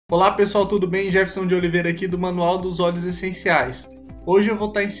Olá pessoal, tudo bem? Jeferson de Oliveira aqui do Manual dos Óleos Essenciais. Hoje eu vou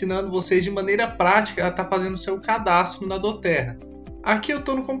estar ensinando vocês de maneira prática a estar fazendo o seu cadastro na dōTERRA. Aqui eu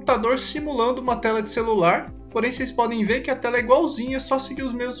estou no computador simulando uma tela de celular, porém vocês podem ver que a tela é igualzinha, é só seguir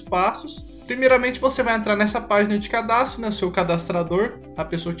os mesmos passos. Primeiramente você vai entrar nessa página de cadastro, o seu cadastrador, a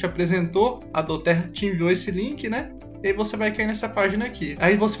pessoa que te apresentou, a dōTERRA te enviou esse link, E aí você vai cair nessa página aqui.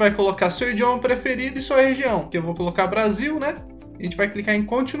 Aí você vai colocar seu idioma preferido e sua região, que eu vou colocar Brasil, A gente vai clicar em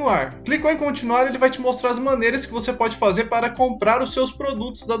continuar. Clicou em continuar, ele vai te mostrar as maneiras que você pode fazer para comprar os seus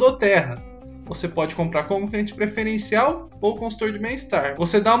produtos da dōTERRA. Você pode comprar como cliente preferencial ou consultor de bem-estar.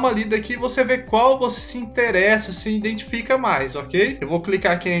 Você dá uma lida aqui e você vê qual você se interessa, se identifica mais, ok? Eu vou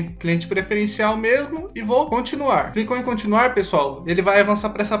clicar aqui em cliente preferencial mesmo e vou continuar. Clicou em continuar, pessoal, ele vai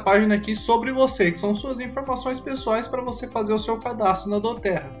avançar para essa página aqui sobre você, que são suas informações pessoais para você fazer o seu cadastro na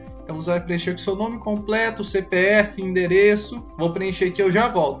dōTERRA. Então você vai preencher com o seu nome completo, CPF, endereço. Vou preencher aqui, eu já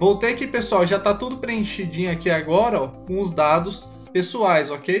volto. Voltei aqui, pessoal, já está tudo preenchidinho aqui agora, com os dados pessoais,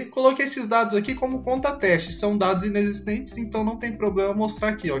 ok? Coloquei esses dados aqui como conta teste, são dados inexistentes, então não tem problema mostrar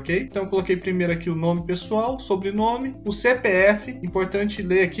aqui, ok? Então eu coloquei primeiro aqui o nome pessoal, sobrenome, o CPF, importante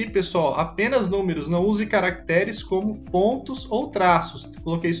ler aqui, pessoal, apenas números, não use caracteres como pontos ou traços.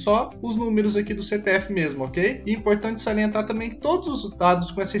 Coloquei só os números aqui do CPF mesmo, ok? E importante salientar também que todos os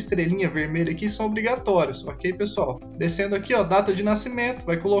dados com essa estrelinha vermelha aqui são obrigatórios, ok, pessoal? Descendo aqui, data de nascimento,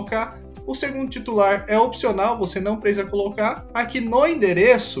 vai colocar. O segundo titular é opcional, você não precisa colocar. Aqui no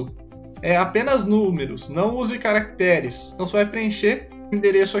endereço é apenas números, não use caracteres. Então você vai preencher o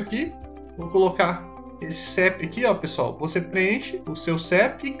endereço aqui. Vou colocar esse CEP aqui, pessoal. Você preenche o seu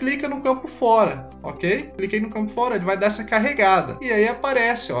CEP e clica no campo fora, ok? Cliquei no campo fora, ele vai dar essa carregada. E aí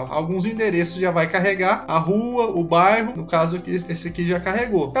aparece, alguns endereços já vai carregar. A rua, o bairro, no caso aqui, esse aqui já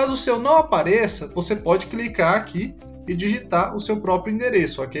carregou. Caso o seu não apareça, você pode clicar aqui e digitar o seu próprio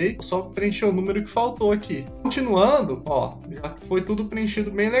endereço, ok? Só preencher o número que faltou aqui. Continuando, já foi tudo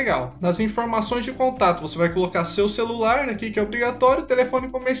preenchido bem legal. Nas informações de contato, você vai colocar seu celular aqui, que é obrigatório, o telefone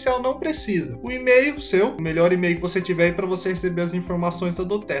comercial não precisa. O e-mail seu, o melhor e-mail que você tiver aí para você receber as informações da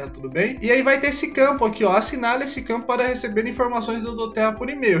dōTERRA, tudo bem? E aí vai ter esse campo aqui, assinale esse campo para receber informações da dōTERRA por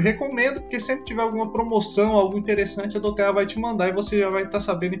e-mail. Recomendo, porque sempre tiver alguma promoção, algo interessante, a dōTERRA vai te mandar e você já vai estar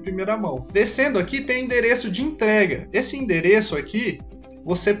sabendo em primeira mão. Descendo aqui tem o endereço de entrega. Esse endereço aqui,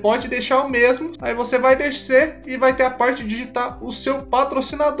 você pode deixar o mesmo, aí você vai descer e vai ter a parte de digitar o seu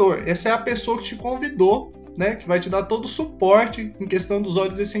patrocinador. Essa é a pessoa que te convidou, que vai te dar todo o suporte em questão dos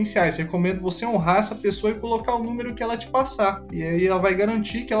óleos essenciais. Recomendo você honrar essa pessoa e colocar o número que ela te passar. E aí ela vai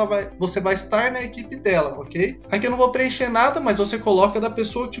garantir que você vai estar na equipe dela, ok? Aqui eu não vou preencher nada, mas você coloca da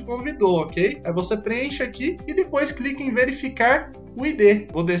pessoa que te convidou, ok? Aí você preenche aqui e depois clica em verificar o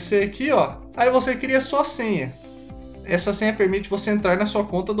ID. Vou descer aqui, Aí você cria sua senha. Essa senha permite você entrar na sua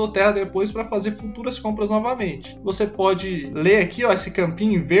conta dōTERRA depois para fazer futuras compras novamente. Você pode ler aqui, esse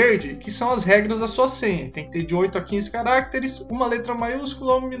campinho em verde, que são as regras da sua senha. Tem que ter de 8 a 15 caracteres, uma letra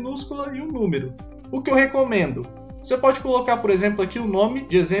maiúscula, uma minúscula e um número. O que eu recomendo? Você pode colocar, por exemplo, aqui o nome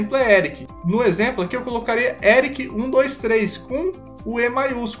de exemplo é Eric. No exemplo aqui eu colocaria Eric123 com o E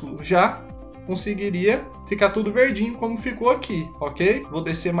maiúsculo. Já conseguiria ficar tudo verdinho como ficou aqui, ok? Vou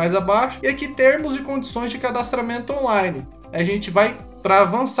descer mais abaixo. E aqui termos e condições de cadastramento online. A gente vai, para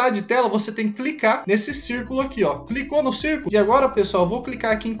avançar de tela, você tem que clicar nesse círculo aqui, Clicou no círculo e agora, pessoal, vou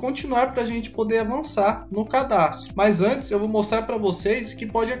clicar aqui em continuar para a gente poder avançar no cadastro. Mas antes eu vou mostrar para vocês que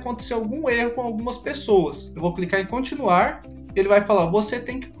pode acontecer algum erro com algumas pessoas. Eu vou clicar em continuar. Ele vai falar, você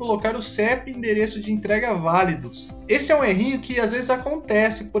tem que colocar o CEP e endereço de entrega válidos. Esse é um errinho que às vezes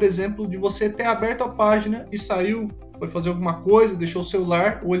acontece, por exemplo, de você ter aberto a página e saiu, foi fazer alguma coisa, deixou o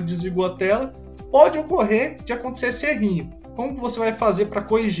celular ou ele desligou a tela. Pode ocorrer de acontecer esse errinho. Como que você vai fazer para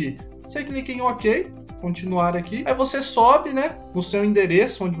corrigir? Você clica em OK, continuar aqui, aí você sobe, no seu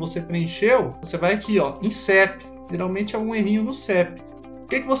endereço onde você preencheu, você vai aqui, em CEP. Geralmente é um errinho no CEP.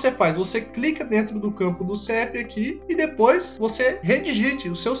 O que você faz? Você clica dentro do campo do CEP aqui e depois você redigite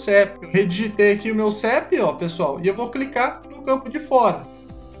o seu CEP. Eu redigitei aqui o meu CEP, pessoal, e eu vou clicar no campo de fora.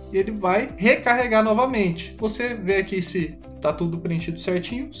 E ele vai recarregar novamente. Você vê aqui se está tudo preenchido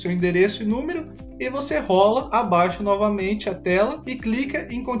certinho, seu endereço e número, e você rola abaixo novamente a tela e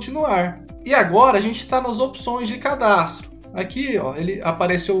clica em continuar. E agora a gente está nas opções de cadastro. Aqui, ele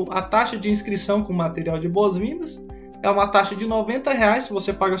apareceu a taxa de inscrição com material de boas-vindas. É uma taxa de R$90, se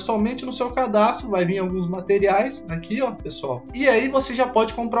você paga somente no seu cadastro, vai vir alguns materiais aqui, pessoal. E aí você já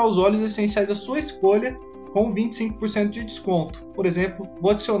pode comprar os óleos essenciais da sua escolha com 25% de desconto. Por exemplo, vou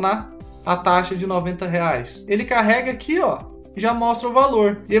adicionar a taxa de R$90. Ele carrega aqui, já mostra o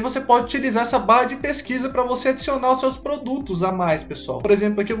valor. E aí você pode utilizar essa barra de pesquisa para você adicionar os seus produtos a mais, pessoal. Por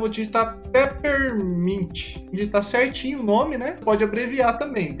exemplo, aqui eu vou digitar Peppermint. Digitar certinho o nome, né? Pode abreviar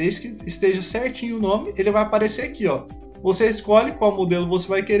também, desde que esteja certinho o nome, ele vai aparecer aqui, ó. Você escolhe qual modelo você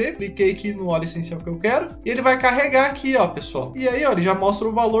vai querer, cliquei aqui no óleo essencial que eu quero, e ele vai carregar aqui, ó, pessoal. E aí, ó, ele já mostra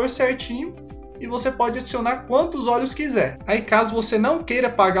o valor certinho, e você pode adicionar quantos óleos quiser. Aí caso você não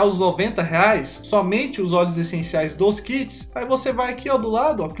queira pagar os R$90, somente os óleos essenciais dos kits, aí você vai aqui, ó, do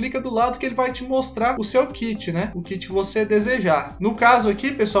lado, ó, clica do lado que ele vai te mostrar o seu kit, né? O kit que você desejar. No caso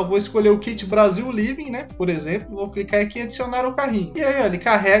aqui, pessoal, vou escolher o kit Brasil Living, né? Por exemplo, vou clicar aqui em adicionar ao carrinho. E aí, ó, ele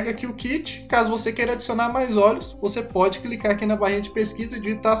carrega aqui o kit. Caso você queira adicionar mais óleos, você pode clicar aqui na barrinha de pesquisa,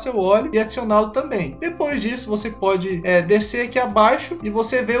 digitar seu óleo e adicioná-lo também. Depois disso, você pode descer aqui abaixo e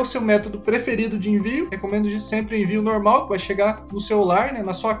você vê o seu método preferido de envio. Recomendo sempre envio normal, que vai chegar no celular, né,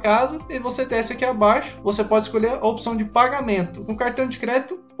 na sua casa. E você desce aqui abaixo, você pode escolher a opção de pagamento no cartão de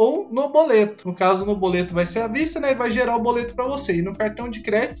crédito ou no boleto. No caso, no boleto vai ser à vista, né? Ele vai gerar o boleto para você. E no cartão de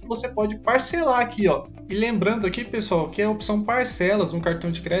crédito você pode parcelar aqui, ó. E lembrando aqui, pessoal, que a opção parcelas no cartão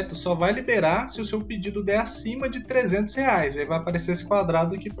de crédito só vai liberar se o seu pedido der acima de R$300. Aí vai aparecer esse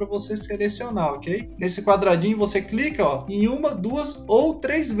quadrado aqui para você selecionar, ok? Nesse quadradinho você clica, ó, em 1, 2 ou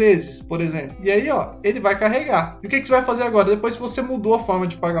 3 vezes, por exemplo. E aí, ó, ele vai carregar. E o que você vai fazer agora? Depois que você mudou a forma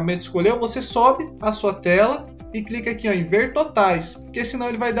de pagamento, escolheu, você sobe a sua tela e clica aqui, ó, em ver totais, porque senão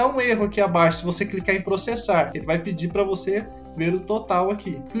ele vai dar um erro aqui abaixo se você clicar em processar. Ele vai pedir para você ver o total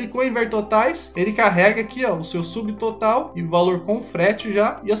aqui. Clicou em ver totais, ele carrega aqui, ó, o seu subtotal e o valor com frete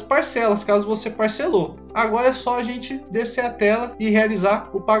já e as parcelas, caso você parcelou. Agora é só a gente descer a tela e realizar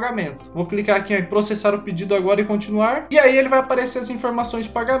o pagamento. Vou clicar aqui em processar o pedido agora e continuar. E aí ele vai aparecer as informações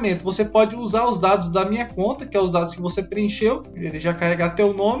de pagamento. Você pode usar os dados da minha conta, que é os dados que você preencheu. Ele já carrega até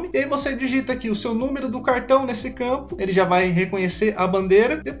o nome. E aí você digita aqui o seu número do cartão nesse campo. Ele já vai reconhecer a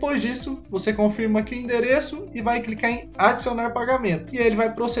bandeira. Depois disso, você confirma aqui o endereço e vai clicar em adicionar pagamento. E aí ele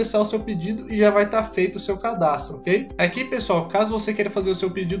vai processar o seu pedido e já vai estar feito o seu cadastro, ok? Aqui, pessoal, caso você queira fazer o seu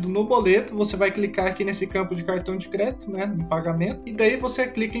pedido no boleto, você vai clicar aqui nesse campo de cartão de crédito, né, no pagamento, e daí você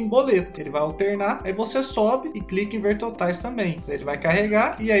clica em boleto, ele vai alternar, aí você sobe e clica em ver totais também, ele vai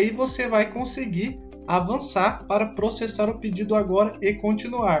carregar e aí você vai conseguir avançar para processar o pedido agora e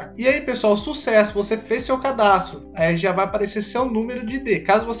continuar. E aí, pessoal, sucesso, você fez seu cadastro, aí já vai aparecer seu número de ID.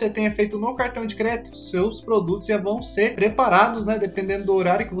 Caso você tenha feito no cartão de crédito, seus produtos já vão ser preparados, né, dependendo do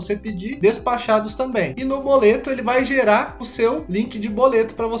horário que você pedir, despachados também. E no boleto ele vai gerar o seu link de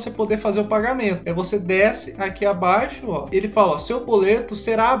boleto para você poder fazer o pagamento. Aí você desce aqui abaixo, ó, ele fala, ó, seu boleto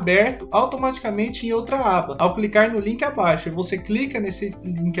será aberto automaticamente em outra aba. Ao clicar no link abaixo, aí você clica nesse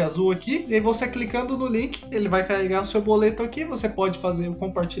link azul aqui, e aí você clicando no link, ele vai carregar o seu boleto aqui. Você pode fazer o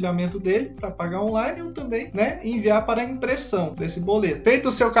compartilhamento dele para pagar online ou também, né, enviar para a impressão desse boleto. Feito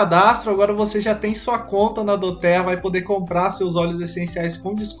o seu cadastro, agora você já tem sua conta na dōTERRA, vai poder comprar seus óleos essenciais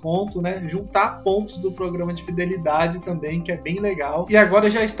com desconto, né, juntar pontos do programa de fidelidade também, que é bem legal. E agora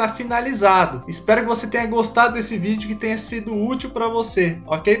já está finalizado. Espero que você tenha gostado desse vídeo, que tenha sido útil para você.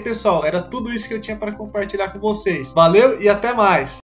 Ok, pessoal? Era tudo isso que eu tinha para compartilhar com vocês. Valeu e até mais!